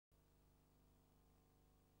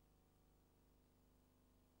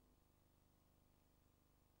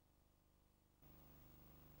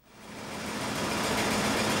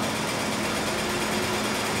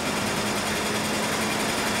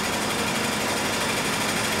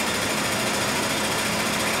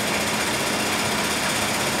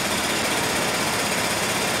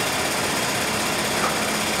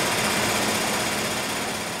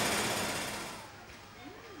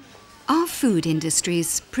food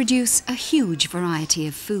industries produce a huge variety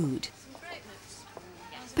of food.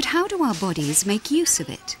 But how do our bodies make use of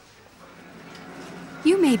it?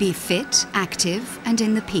 You may be fit, active, and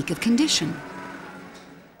in the peak of condition.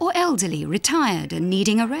 Or elderly, retired, and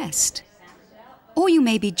needing a rest. Or you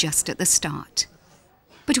may be just at the start.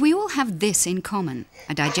 But we all have this in common,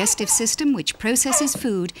 a digestive system which processes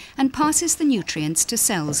food and passes the nutrients to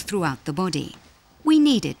cells throughout the body. We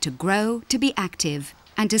need it to grow, to be active,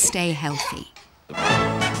 and to stay healthy.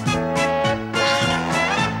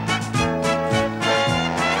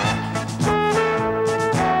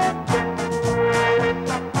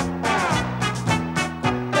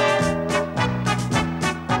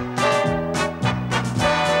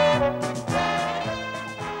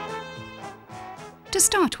 To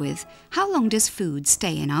start with, how long does food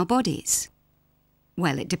stay in our bodies?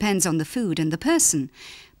 Well, it depends on the food and the person,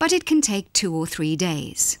 but it can take 2 or 3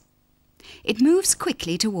 days. It moves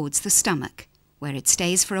quickly towards the stomach, where it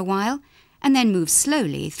stays for a while and then moves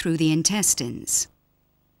slowly through the intestines.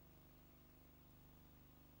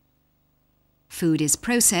 Food is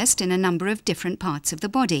processed in a number of different parts of the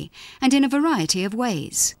body and in a variety of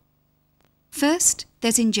ways. First,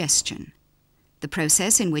 there's ingestion, the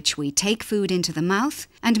process in which we take food into the mouth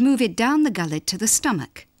and move it down the gullet to the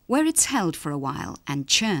stomach, where it's held for a while and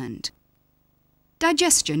churned.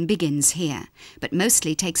 Digestion begins here, but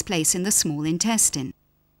mostly takes place in the small intestine,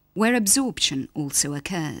 where absorption also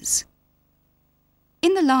occurs.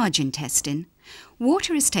 In the large intestine,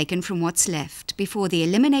 water is taken from what's left before the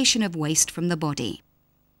elimination of waste from the body.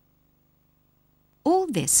 All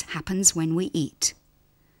this happens when we eat.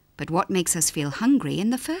 But what makes us feel hungry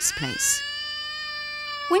in the first place?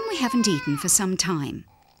 When we haven't eaten for some time,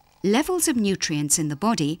 levels of nutrients in the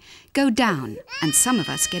body go down and some of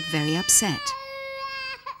us get very upset.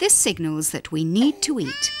 This signals that we need to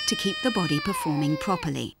eat to keep the body performing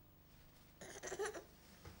properly.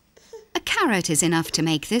 A carrot is enough to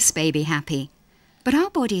make this baby happy, but our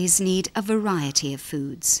bodies need a variety of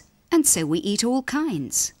foods, and so we eat all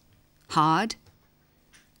kinds. Hard,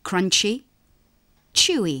 crunchy,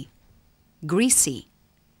 chewy, greasy,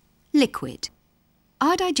 liquid.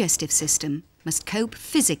 Our digestive system must cope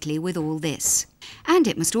physically with all this, and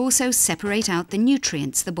it must also separate out the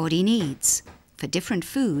nutrients the body needs, for different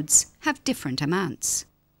foods have different amounts.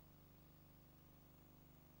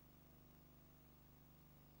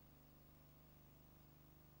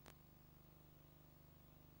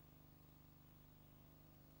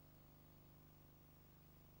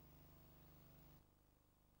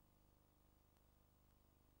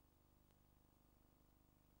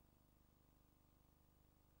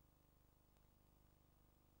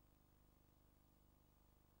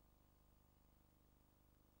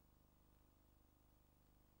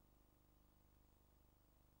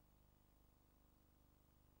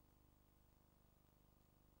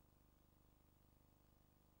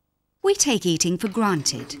 We take eating for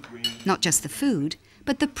granted, not just the food,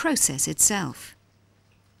 but the process itself.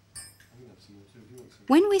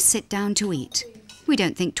 When we sit down to eat, we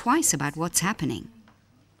don't think twice about what's happening.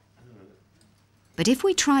 But if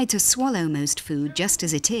we tried to swallow most food just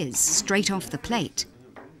as it is, straight off the plate,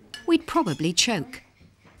 we'd probably choke.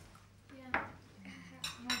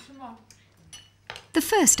 The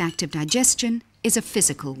first act of digestion is a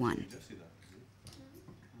physical one.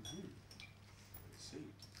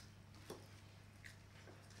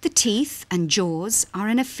 The teeth and jaws are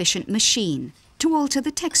an efficient machine to alter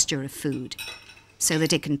the texture of food, so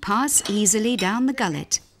that it can pass easily down the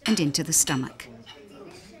gullet and into the stomach.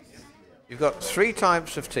 You've got 3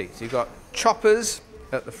 types of teeth. You've got choppers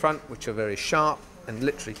at the front, which are very sharp and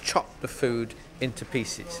literally chop the food into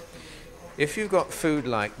pieces. If you've got food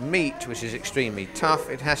like meat, which is extremely tough,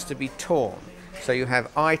 it has to be torn. So you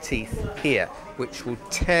have eye teeth here, which will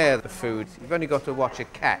tear the food. You've only got to watch a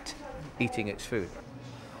cat eating its food.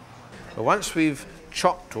 But once we've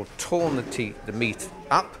chopped or torn the meat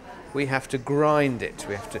up, we have to grind it.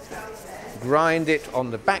 We have to grind it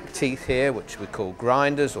on the back teeth here, which we call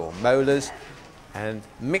grinders or molars, and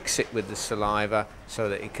mix it with the saliva so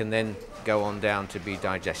that it can then go on down to be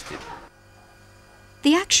digested.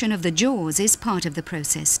 The action of the jaws is part of the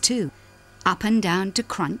process too. Up and down to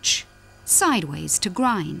crunch, sideways to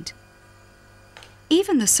grind.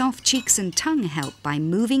 Even the soft cheeks and tongue help by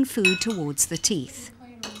moving food towards the teeth.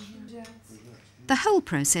 The whole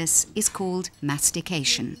process is called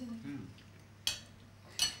mastication.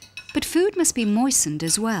 But food must be moistened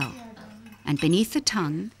as well, and beneath the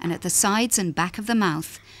tongue and at the sides and back of the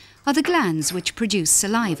mouth are the glands which produce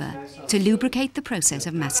saliva to lubricate the process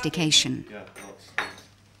of mastication.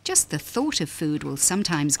 Just the thought of food will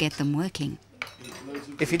sometimes get them working.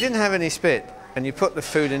 If you didn't have any spit, and you put the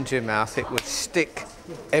food into your mouth, it would stick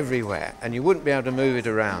everywhere and you wouldn't be able to move it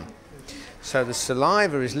around. So the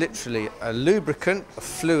saliva is literally a lubricant, a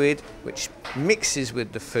fluid, which mixes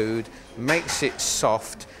with the food, makes it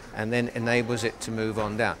soft, and then enables it to move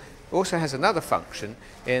on down. It also has another function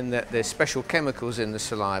in that there's special chemicals in the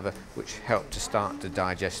saliva which help to start to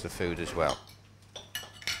digest the food as well.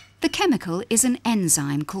 The chemical is an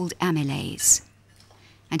enzyme called amylase,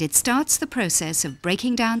 and it starts the process of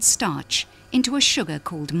breaking down starch into a sugar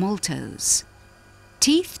called maltose.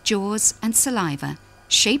 Teeth, jaws and saliva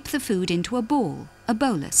shape the food into a ball, a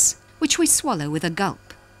bolus, which we swallow with a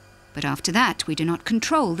gulp. But after that, we do not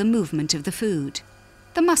control the movement of the food.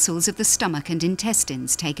 The muscles of the stomach and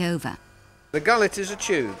intestines take over. The gullet is a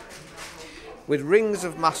tube with rings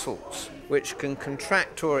of muscles which can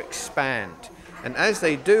contract or expand. And as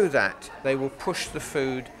they do that, they will push the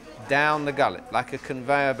food down the gullet, like a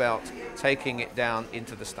conveyor belt, taking it down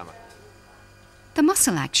into the stomach. The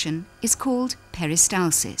muscle action is called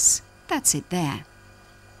peristalsis. That's it there.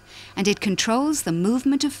 And it controls the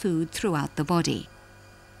movement of food throughout the body.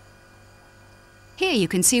 Here you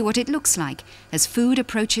can see what it looks like as food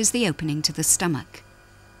approaches the opening to the stomach.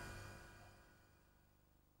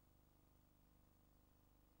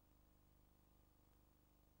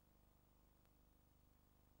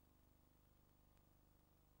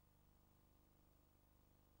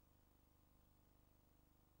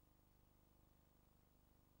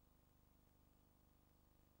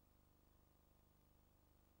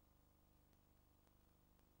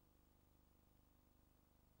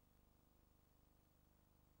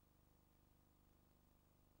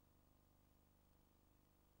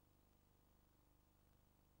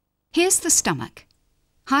 Here's the stomach,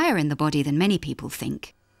 higher in the body than many people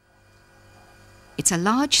think. It's a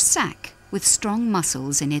large sac with strong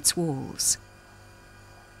muscles in its walls.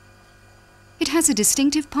 It has a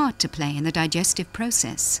distinctive part to play in the digestive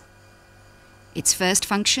process. Its first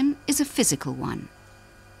function is a physical one.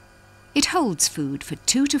 It holds food for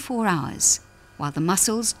 2 to 4 hours, while the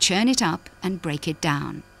muscles churn it up and break it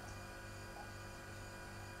down.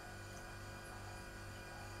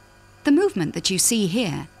 The movement that you see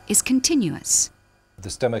here is continuous. The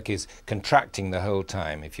stomach is contracting the whole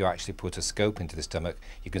time. If you actually put a scope into the stomach,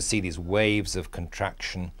 you can see these waves of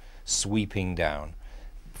contraction sweeping down,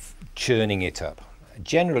 churning it up,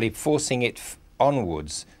 generally forcing it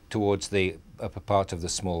onwards towards the upper part of the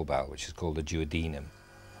small bowel, which is called the duodenum.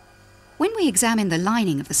 When we examine the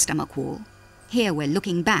lining of the stomach wall, here we're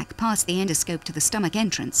looking back past the endoscope to the stomach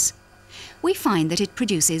entrance, we find that it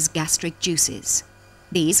produces gastric juices.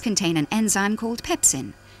 These contain an enzyme called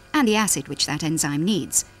pepsin, and the acid which that enzyme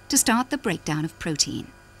needs to start the breakdown of protein.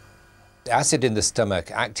 The acid in the stomach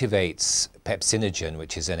activates pepsinogen,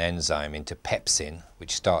 which is an enzyme, into pepsin,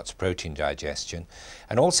 which starts protein digestion.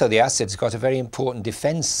 And also the acid's got a very important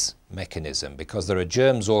defense mechanism, because there are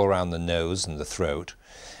germs all around the nose and the throat,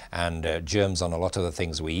 and germs on a lot of the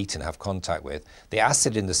things we eat and have contact with. The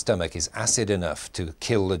acid in the stomach is acid enough to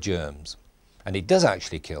kill the germs. And it does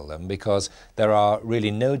actually kill them, because there are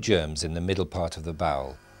really no germs in the middle part of the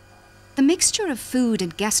bowel. The mixture of food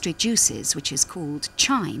and gastric juices, which is called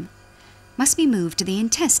chyme, must be moved to the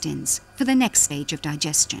intestines for the next stage of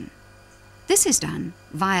digestion. This is done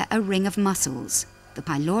via a ring of muscles, the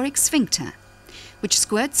pyloric sphincter, which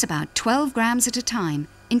squirts about 12 grams at a time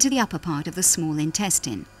into the upper part of the small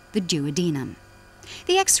intestine, the duodenum.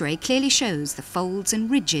 The X-ray clearly shows the folds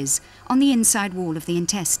and ridges on the inside wall of the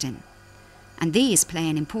intestine, and these play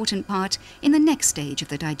an important part in the next stage of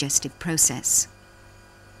the digestive process.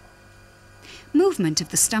 Movement of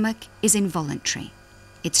the stomach is involuntary.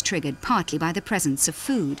 It's triggered partly by the presence of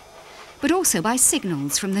food, but also by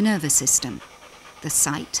signals from the nervous system. The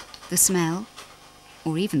sight, the smell,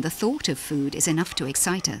 or even the thought of food is enough to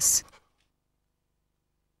excite us.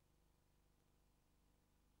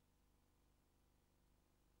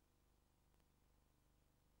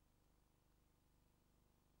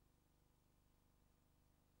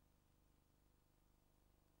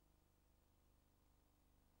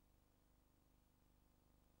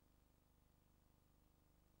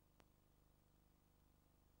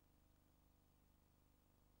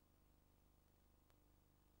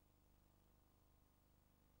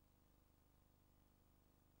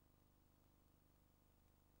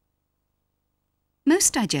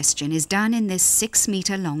 Most digestion is done in this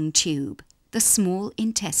 6-meter-long tube, the small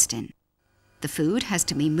intestine. The food has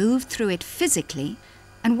to be moved through it physically,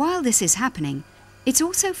 and while this is happening, it's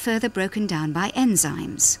also further broken down by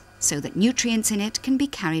enzymes, so that nutrients in it can be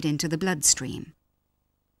carried into the bloodstream.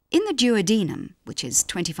 In the duodenum, which is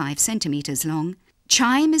 25 centimeters long,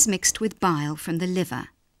 chyme is mixed with bile from the liver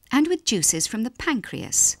and with juices from the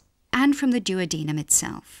pancreas, and from the duodenum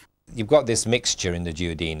itself. You've got this mixture in the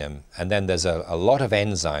duodenum, and then there's a lot of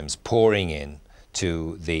enzymes pouring in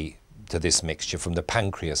to this mixture from the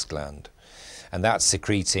pancreas gland. And that's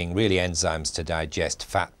secreting really enzymes to digest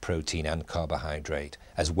fat, protein and carbohydrate,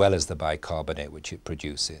 as well as the bicarbonate which it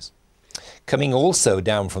produces. Coming also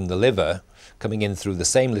down from the liver, coming in through the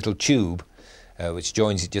same little tube, which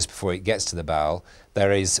joins it just before it gets to the bowel,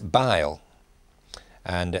 there is bile.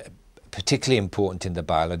 And particularly important in the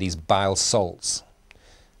bile are these bile salts.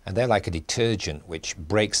 And they're like a detergent which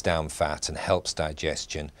breaks down fat and helps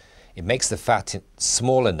digestion. It makes the fat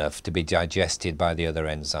small enough to be digested by the other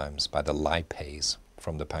enzymes, by the lipase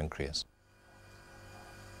from the pancreas.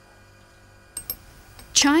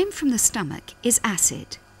 Chyme from the stomach is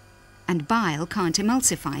acid, and bile can't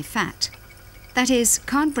emulsify fat. That is,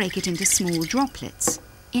 can't break it into small droplets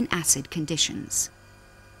in acid conditions.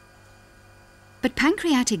 But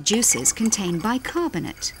pancreatic juices contain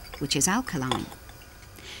bicarbonate, which is alkaline.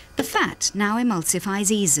 The fat now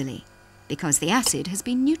emulsifies easily because the acid has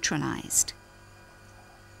been neutralized.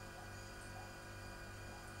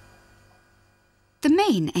 The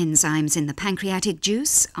main enzymes in the pancreatic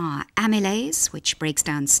juice are amylase, which breaks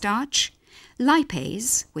down starch,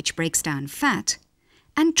 lipase, which breaks down fat,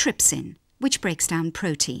 and trypsin, which breaks down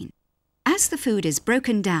protein. As the food is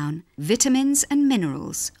broken down, vitamins and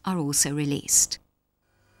minerals are also released.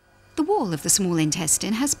 The wall of the small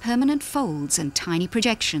intestine has permanent folds and tiny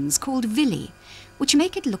projections called villi, which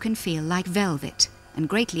make it look and feel like velvet and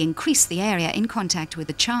greatly increase the area in contact with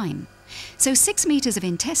the chyme. So 6 meters of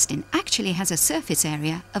intestine actually has a surface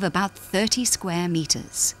area of about 30 square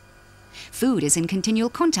meters. Food is in continual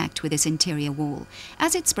contact with this interior wall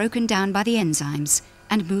as it's broken down by the enzymes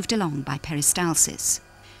and moved along by peristalsis.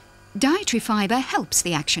 Dietary fiber helps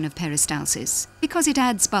the action of peristalsis because it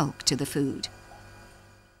adds bulk to the food.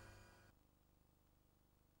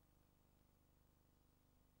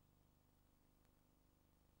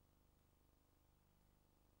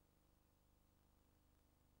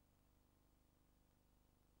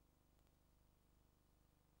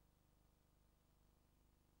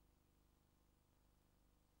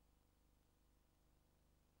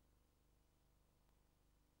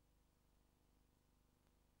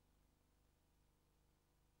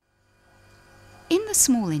 In the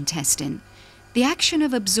small intestine, the action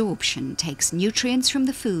of absorption takes nutrients from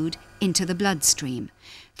the food into the bloodstream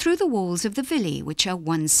through the walls of the villi, which are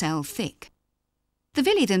 1 cell thick. The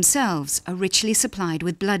villi themselves are richly supplied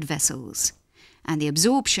with blood vessels, and the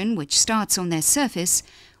absorption, which starts on their surface,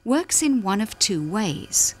 works in one of 2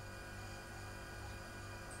 ways.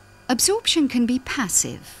 Absorption can be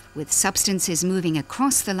passive, with substances moving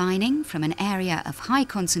across the lining from an area of high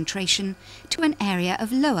concentration to an area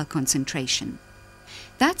of lower concentration.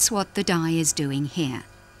 That's what the dye is doing here.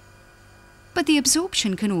 But the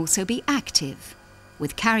absorption can also be active,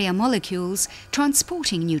 with carrier molecules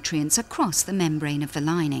transporting nutrients across the membrane of the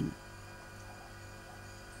lining.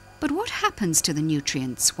 But what happens to the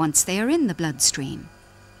nutrients once they are in the bloodstream?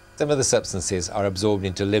 Some of the substances are absorbed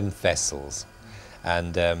into lymph vessels,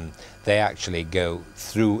 and they actually go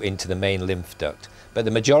through into the main lymph duct, but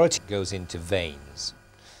the majority goes into veins,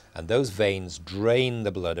 and those veins drain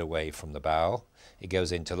the blood away from the bowel. It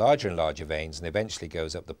goes into larger and larger veins and eventually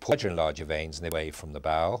goes up the larger and larger veins and away from the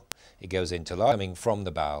bowel. It goes into coming from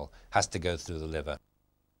the bowel, has to go through the liver.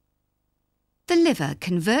 The liver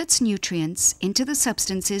converts nutrients into the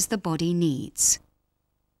substances the body needs.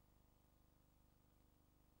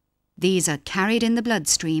 These are carried in the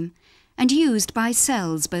bloodstream and used by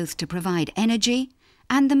cells both to provide energy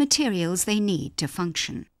and the materials they need to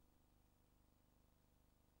function.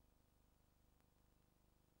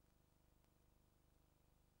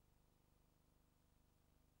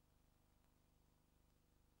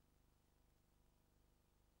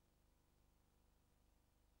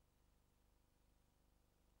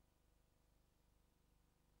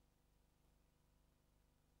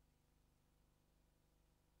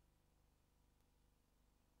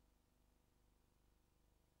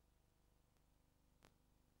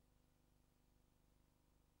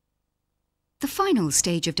 The final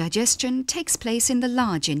stage of digestion takes place in the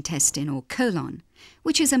large intestine or colon,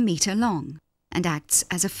 which is 1 meter long and acts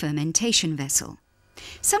as a fermentation vessel.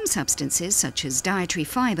 Some substances, such as dietary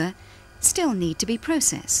fiber, still need to be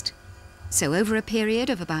processed. So over a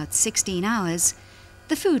period of about 16 hours,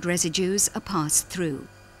 the food residues are passed through,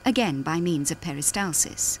 again by means of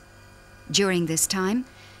peristalsis. During this time,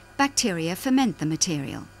 bacteria ferment the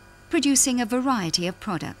material, producing a variety of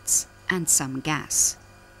products and some gas.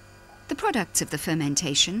 The products of the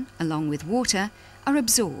fermentation, along with water, are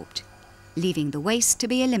absorbed, leaving the waste to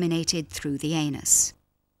be eliminated through the anus.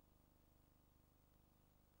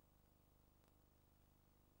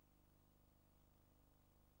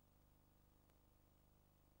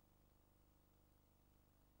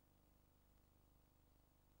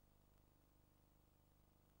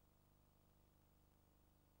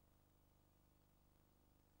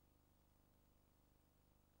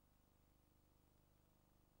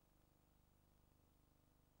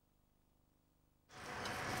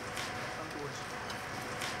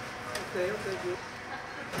 Okay, good.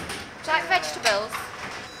 Do you like vegetables?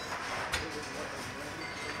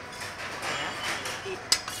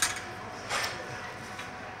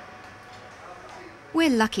 We're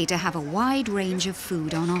lucky to have a wide range of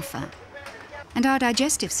food on offer, and our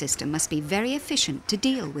digestive system must be very efficient to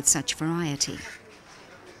deal with such variety.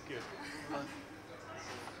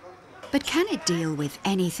 But can it deal with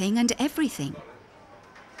anything and everything?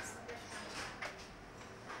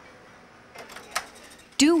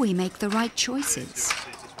 Do we make the right choices?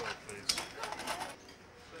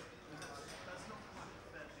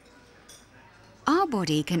 Our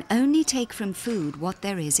body can only take from food what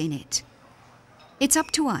there is in it. It's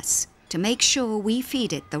up to us to make sure we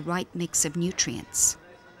feed it the right mix of nutrients.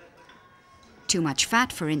 Too much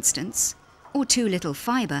fat, for instance, or too little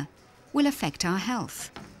fibre, will affect our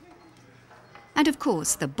health. And of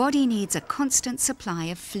course, the body needs a constant supply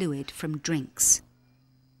of fluid from drinks.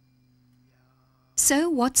 So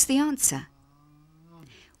what's the answer?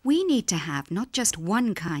 We need to have not just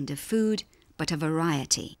one kind of food, but a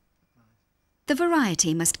variety. The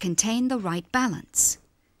variety must contain the right balance: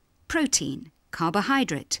 protein,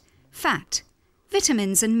 carbohydrate, fat,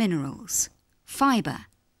 vitamins and minerals, fibre,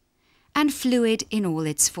 and fluid in all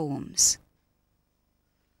its forms.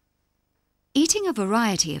 Eating a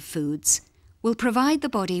variety of foods will provide the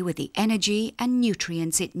body with the energy and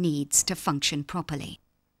nutrients it needs to function properly.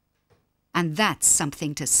 And that's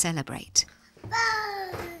something to celebrate.